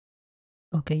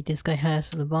Okay, this guy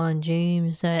has LeBron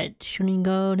James at shooting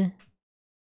guard.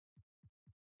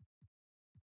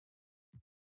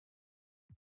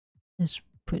 Let's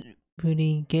put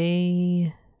Rudy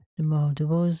Gay, DeMar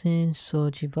DeRozan,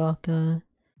 Serge Ibaka,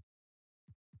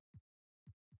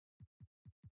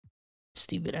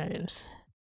 Steven Adams.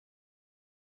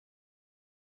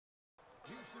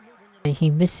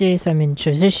 He misses. I'm in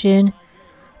transition.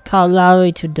 Kyle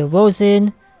Lowry to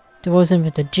DeRozan. DeRozan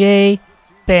with the J.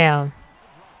 Bam.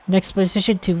 Next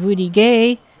position to Rudy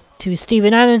Gay. To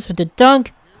Steven Adams with the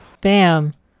dunk.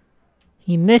 Bam.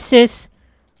 He misses.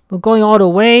 We're going all the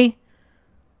way.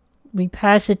 We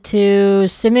pass it to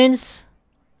Simmons.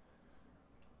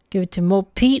 Give it to Mo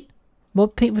Pete. Mo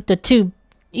Pete with the 2.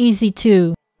 Easy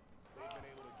 2.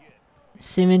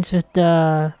 Simmons with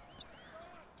the...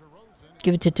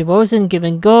 Give it to DeRozan. Give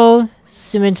and go.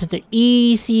 Simmons with the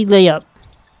easy layup.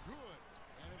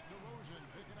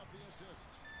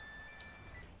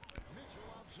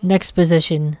 Next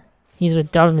position. He's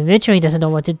with Donovan Mitchell. He doesn't know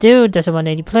what to do. Doesn't want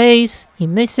any plays. He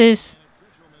misses.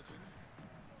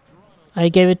 I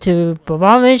gave it to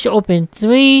Bogdanovich. Open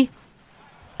 3.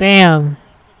 Bam.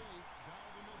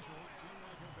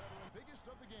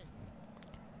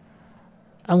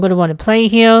 I'm going to want to play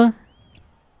here.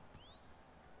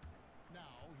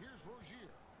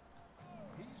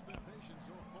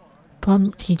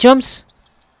 He jumps.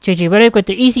 JJ Redick with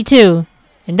the easy 2.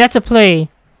 And that's a play.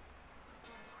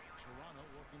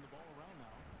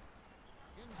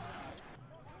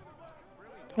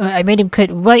 I made him quit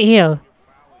right here.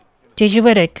 JJ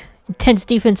Redick. Intense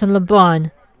defense on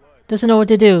LeBron. Doesn't know what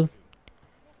to do.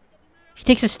 He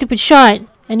takes a stupid shot.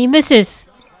 And he misses.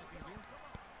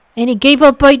 And he gave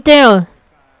up right there.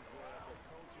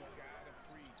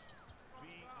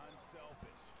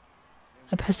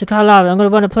 I passed to Kyle Lowry. I'm going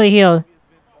to run a play here.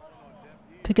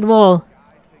 Pick and roll.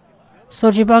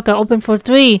 Serge Ibaka open for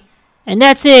 3. And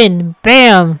that's in.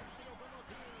 Bam.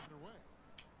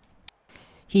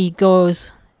 He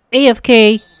goes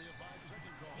AFK.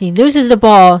 He loses the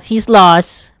ball. He's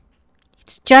lost.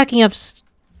 He's jacking up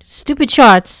stupid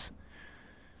shots.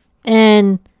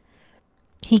 And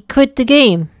he quit the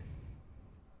game.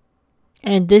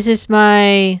 And this is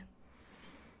my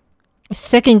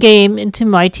second game into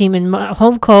my team in my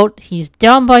home court. He's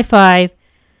down by 5.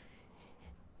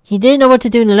 He didn't know what to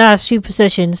do in the last few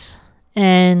possessions.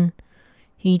 And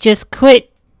he just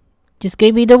quit. Just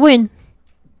gave me the win.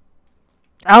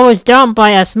 I was down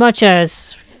by as much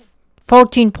as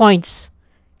 14 points.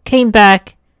 Came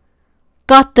back.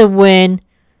 Got the win.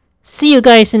 See you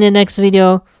guys in the next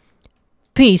video.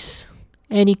 Peace.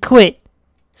 And he quit.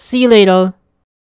 See you later.